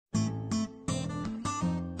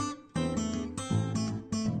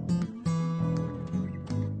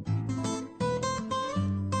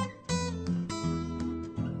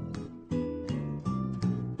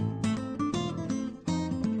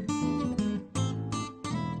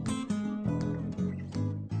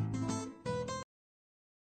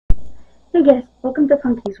Hey guys, welcome to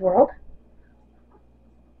Funky's World.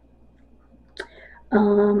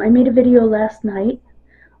 I made a video last night,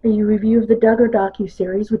 a review of the Duggar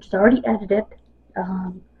docu-series, which is already edited.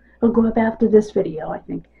 It'll go up after this video, I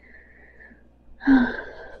think.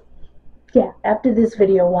 Yeah, after this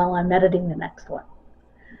video while I'm editing the next one.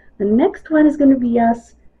 The next one is going to be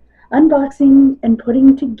us unboxing and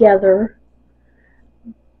putting together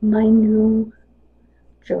my new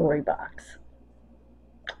jewelry box.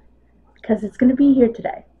 Because it's going to be here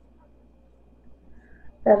today.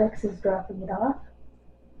 FedEx is dropping it off.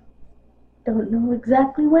 Don't know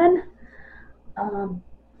exactly when.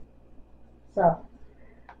 So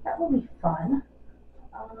that will be fun.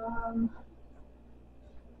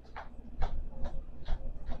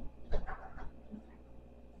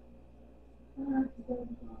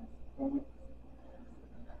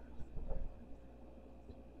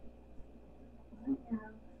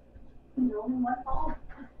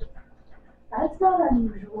 That's not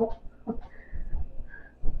unusual.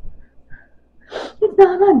 It's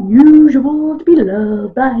not unusual to be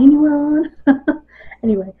loved by anyone.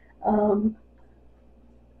 Anyway,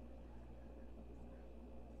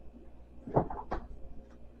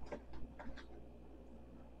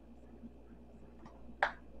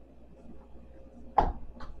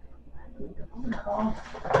 call.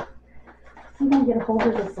 See if I can get a hold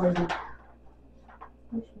of this lady.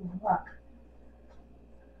 Wish me luck.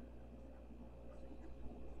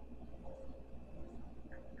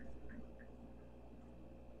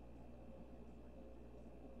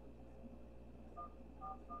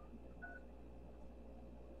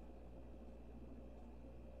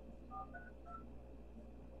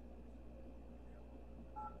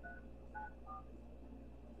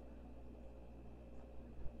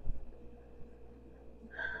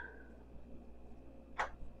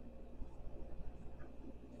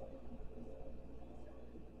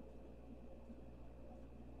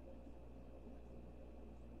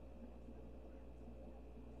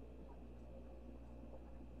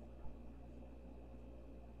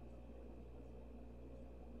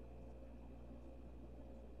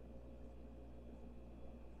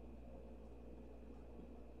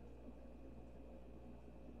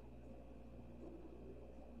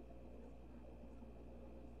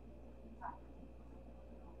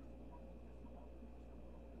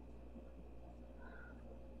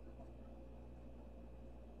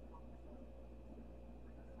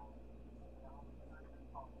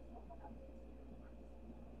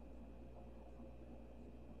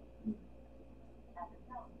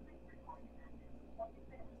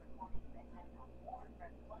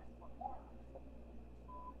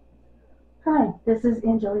 Hi, this is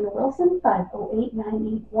Angelina Wilson,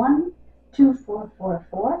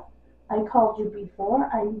 508-981-2444. I called you before.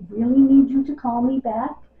 I really need you to call me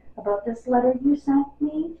back about this letter you sent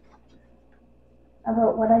me,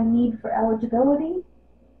 about what I need for eligibility.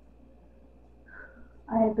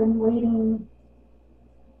 I have been waiting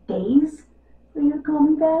days for you to call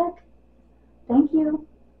me back. Thank you.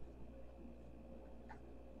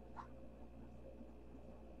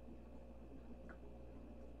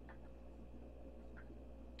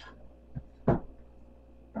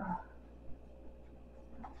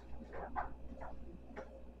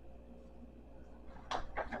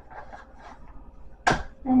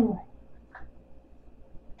 Anyway.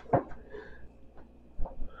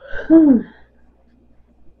 So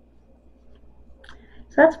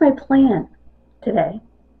that's my plan today.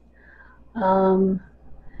 Again,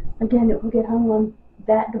 it will get hung on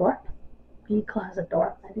that door, the closet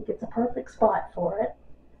door. I think it's a perfect spot for it.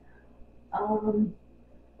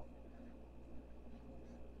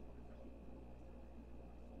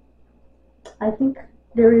 I think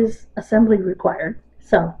there is assembly required,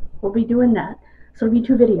 so we'll be doing that. So it'll be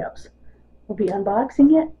 2 videos. We'll be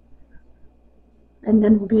unboxing it, and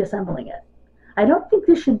then we'll be assembling it. I don't think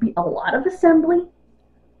there should be a lot of assembly.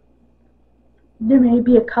 There may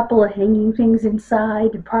be a couple of hanging things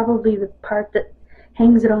inside, and probably the part that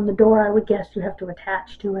hangs it on the door, I would guess you have to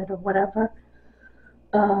attach to it or whatever.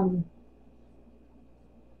 And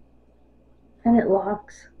it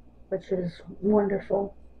locks, which is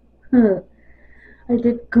wonderful. I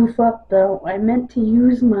did goof up though. I meant to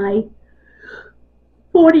use my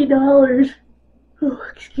 $40,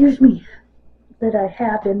 excuse me, that I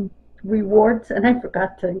have in rewards, and I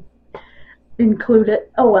forgot to include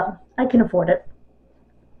it. Oh well, I can afford it.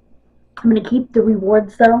 I'm going to keep the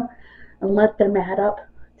rewards though and let them add up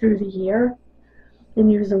through the year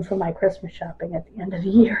and use them for my Christmas shopping at the end of the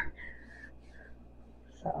year.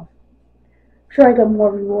 So I'm sure I got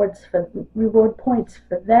more reward points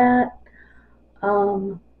for that.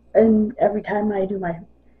 And every time I do my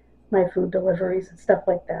my food deliveries and stuff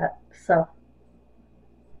like that. So,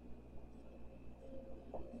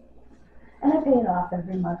 and I pay it off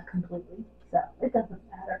every month completely, so it doesn't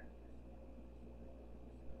matter.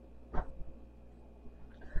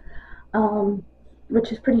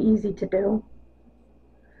 Which is pretty easy to do.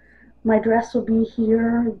 My dress will be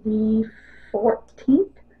here the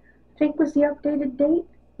 14th, I think was the updated date,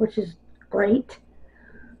 which is great.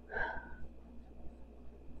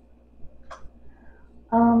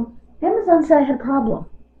 Amazon said I had a problem.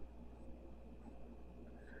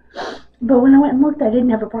 But when I went and looked, I didn't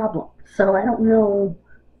have a problem. So I don't know.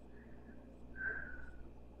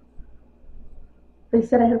 They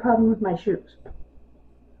said I had a problem with my shoes.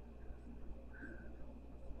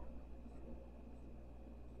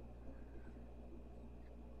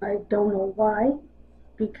 I don't know why,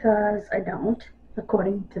 because I don't,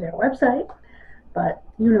 according to their website. But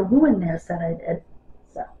you know who in there said I did.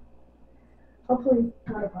 So hopefully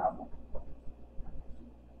not a problem.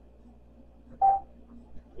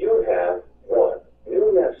 You have one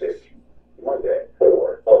new message. Monday,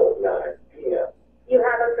 4:09 p.m. You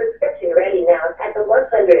have a prescription ready now at the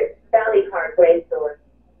 100 Valley Parkway store.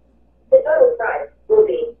 The total price will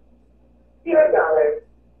be $0.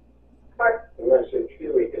 Message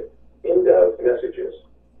deleted. End of messages.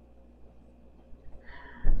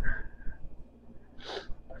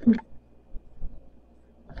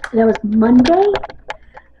 That was Monday. I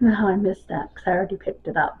don't know how I missed that because I already picked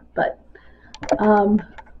it up. But, oh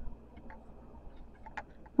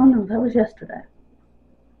no, that was yesterday.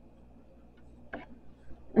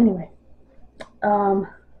 Anyway,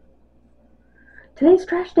 today's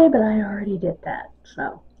trash day, but I already did that.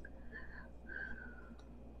 So,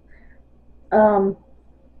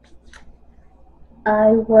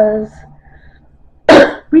 I was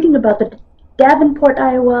reading about the Davenport,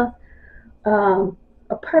 Iowa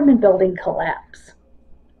apartment building collapse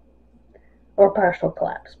or partial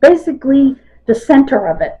collapse. Basically, the center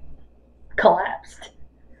of it collapsed.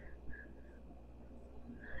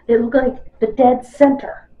 It looked like the dead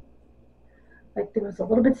center. Like there was a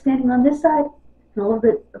little bit standing on this side and a little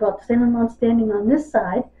bit about the same amount standing on this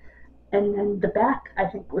side, and then the back I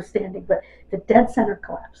think was standing, but the dead center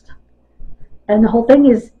collapsed. And the whole thing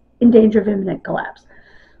is in danger of imminent collapse.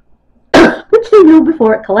 Which they knew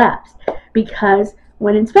before it collapsed, because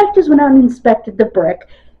when inspectors went out and inspected the brick,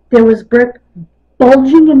 there was brick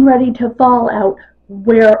bulging and ready to fall out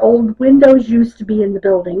where old windows used to be in the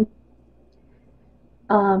building.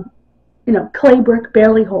 Clay brick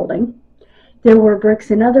barely holding. There were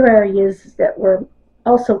bricks in other areas that were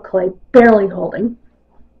also clay barely holding.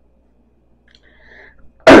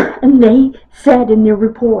 And they said in their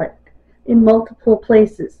report in multiple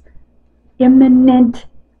places, imminent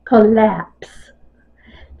collapse.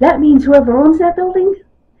 That means whoever owns that building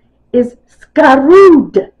is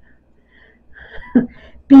screwed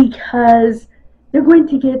because they're going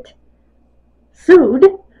to get sued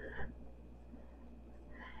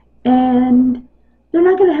and they're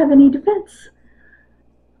not going to have any defense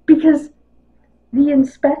because the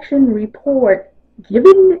inspection report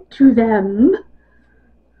given to them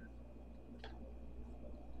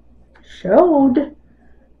showed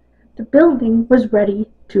the building was ready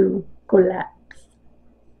to collapse.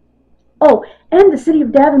 Oh, and the city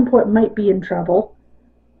of Davenport might be in trouble.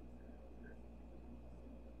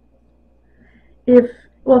 If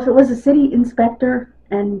it was a city inspector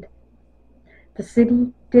and the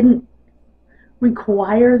city didn't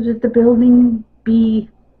require that the building be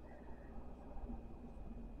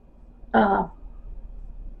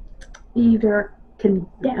either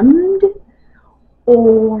condemned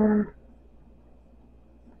or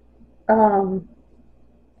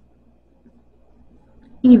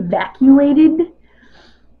evacuated,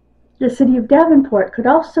 the city of Davenport could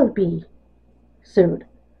also be sued.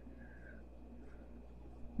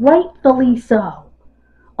 Rightfully so.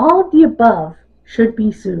 All of the above should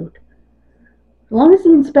be sued. As long as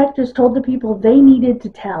the inspectors told the people they needed to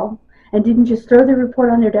tell and didn't just throw the report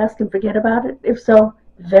on their desk and forget about it, if so,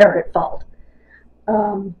 they're at fault.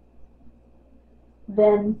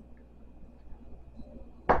 Then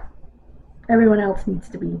everyone else needs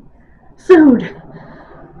to be sued.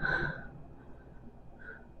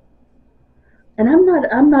 And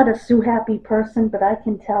I'm not a sue happy person, but I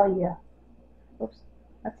can tell you. Oops,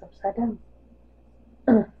 that's upside down.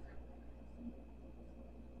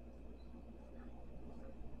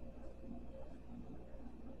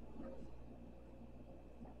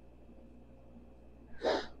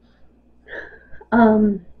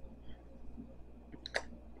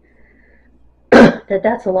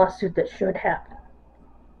 That's a lawsuit that should happen,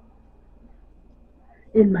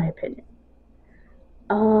 in my opinion.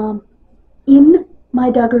 In my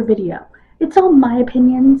Duggar video. It's all my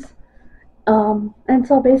opinions, and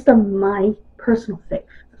it's all based on my personal faith.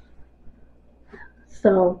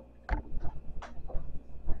 So,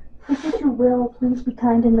 if you will, please be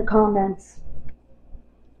kind in the comments.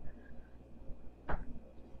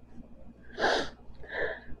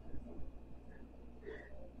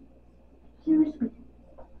 Seriously,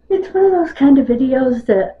 it's one of those kind of videos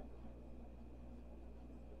that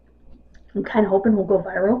I'm kind of hoping will go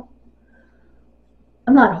viral.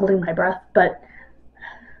 I'm not holding my breath, but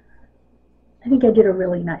I think I did a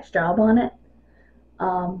really nice job on it.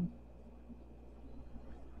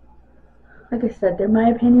 Like I said, they're my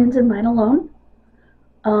opinions and mine alone.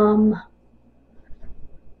 One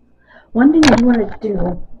thing I want to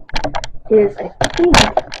do is, I think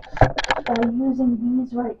by using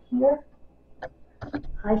these right here,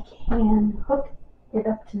 I can hook it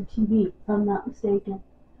up to the TV, if I'm not mistaken.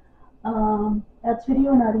 That's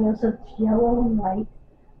video and audio, so it's yellow and white.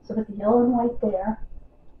 So with the yellow and white there,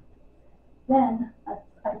 then I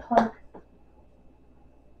plug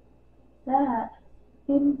that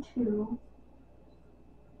into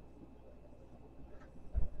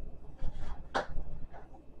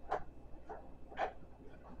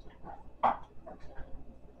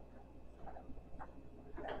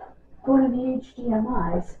one of the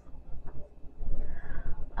HDMIs,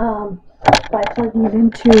 by plugging it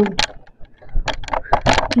into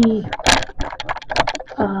the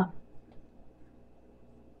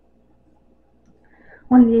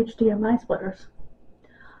one of the HDMI splitters.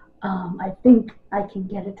 I think I can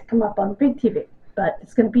get it to come up on big TV, but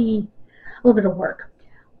it's going to be a little bit of work.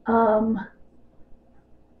 I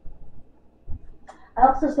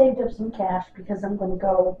also saved up some cash because I'm going to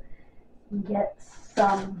go and get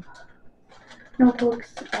some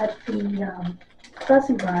notebooks at the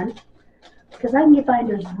fussy run, because I can get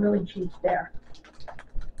binders really cheap there.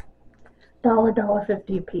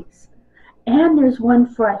 $1.50 a piece. And there's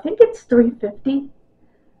one for, I think it's $3.50,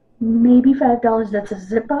 maybe $5. That's a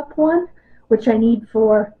zip-up one, which I need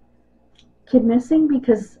for Kid Missing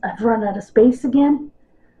because I've run out of space again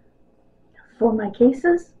for my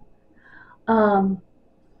cases.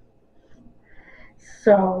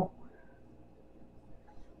 So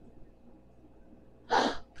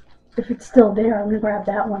if it's still there, I'm going to grab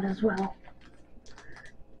that one as well,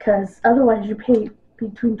 because otherwise you pay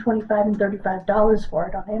between $25 and $35 for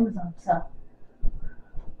it on Amazon. So,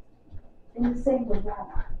 and the same with that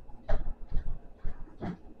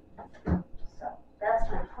one. So that's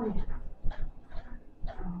my plan.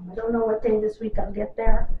 I don't know what day this week I'll get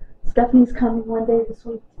there. Stephanie's coming one day this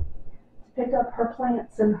week to pick up her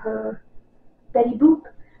plants and her Betty Boop,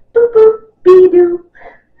 boop boop, bee doo.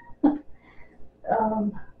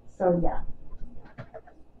 So yeah.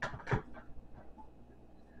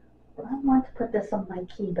 I want to put this on my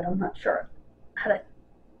key, but I'm not sure how to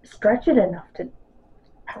stretch it enough to,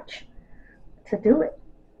 ouch, to do it.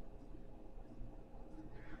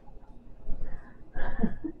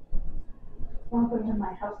 Welcome to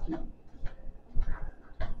my house now.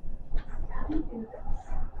 How do you do this?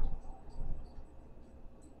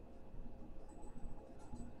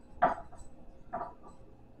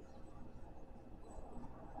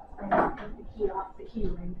 I have to take the key off the key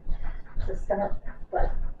ring to start,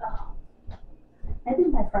 but maybe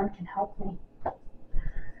my friend can help me.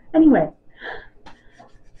 Anyway,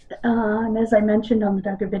 and as I mentioned on the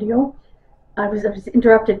Duggar video, I was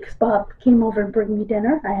interrupted because Bob came over and brought me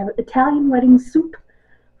dinner. I have Italian wedding soup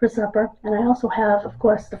for supper, and I also have, of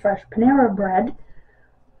course, the fresh Panera bread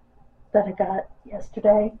that I got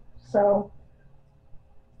yesterday. So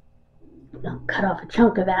I'll cut off a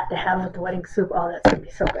chunk of that to have with the wedding soup. Oh, that's going to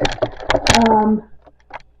be so good.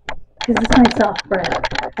 Because it's nice soft bread,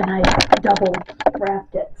 and I double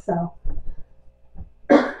wrapped it, so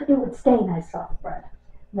it would stay nice soft bread.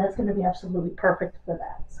 And that's going to be absolutely perfect for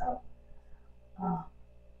that. So,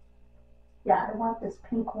 yeah, I want this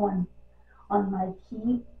pink one on my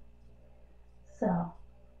key. So,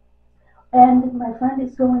 and my friend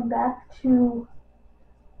is going back to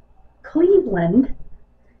Cleveland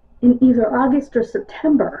in either August or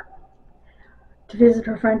September to visit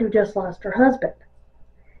her friend who just lost her husband.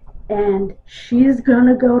 And she's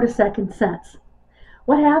gonna go to Second Sense.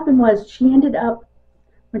 What happened was she ended up,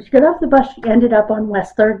 when she got off the bus, she ended up on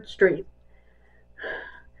West 3rd Street.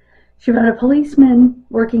 She found a policeman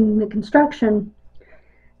working the construction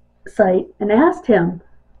site and asked him,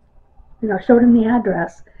 showed him the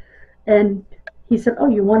address, and he said, "Oh,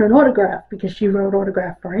 you want an autograph?" Because she wrote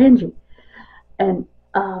autograph for Angie. And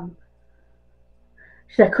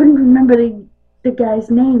she said, "I couldn't remember the guy's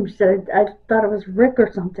name." She said, "I thought it was Rick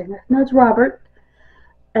or something." I said, "No, it's Robert."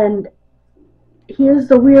 And here's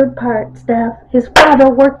the weird part, Steph. His father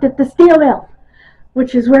worked at the steel mill,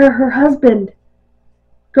 which is where her husband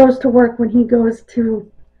goes to work when he goes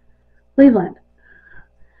to Cleveland.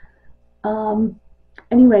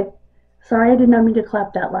 Anyway, sorry I did not mean to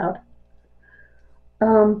clap that loud.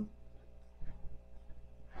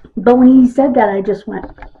 But when he said that, I just went,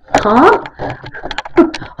 huh?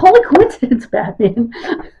 Holy coincidence, Batman.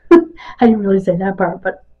 I didn't really say that part,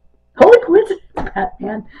 but holy coincidence,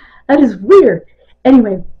 Batman. That is weird.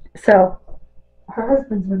 Anyway, so her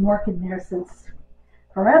husband's been working there since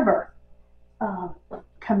forever,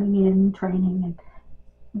 coming in, training, and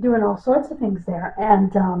doing all sorts of things there.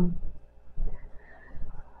 And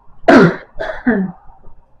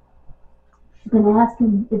she's been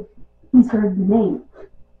asking if he's heard the name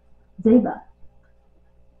Zeba.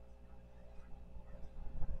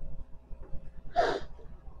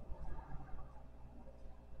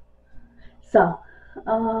 So,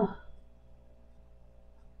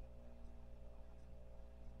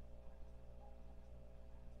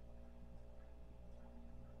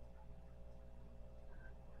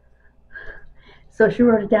 so she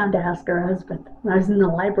wrote it down to ask her husband. I was in the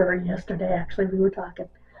library yesterday, actually, we were talking.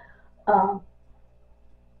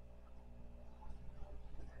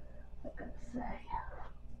 What did I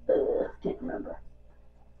say? Can't remember.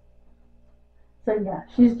 So yeah,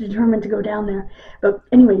 she's determined to go down there. But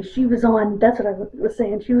anyway, she was on, that's what I was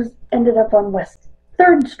saying, she ended up on West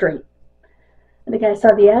 3rd Street. And the guy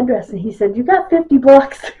saw the address and he said, you got 50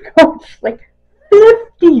 blocks to go. She's like,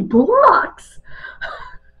 50 blocks?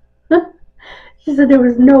 She said there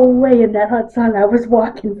was no way in that hot sun I was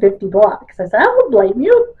walking 50 blocks. I said, I don't blame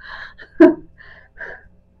you.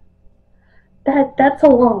 That's a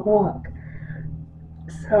long walk.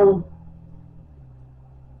 So,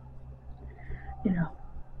 you know,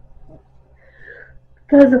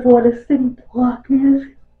 because of what a city block is,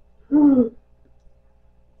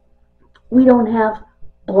 we don't have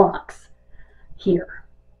blocks here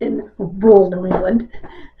in rural New England.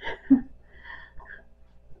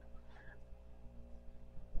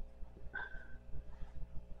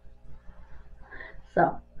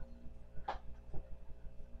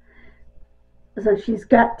 So she's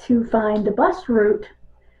got to find the bus route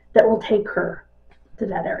that will take her to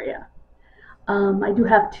that area. I do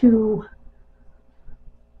have to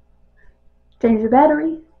change the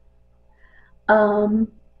battery. I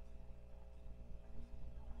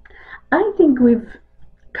think we've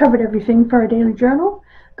covered everything for our daily journal.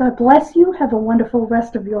 God bless you. Have a wonderful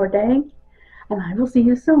rest of your day. And I will see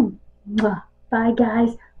you soon. Mwah. Bye,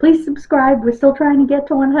 guys. Please subscribe. We're still trying to get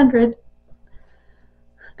to 100.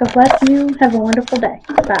 God bless you. Have a wonderful day.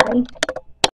 Bye.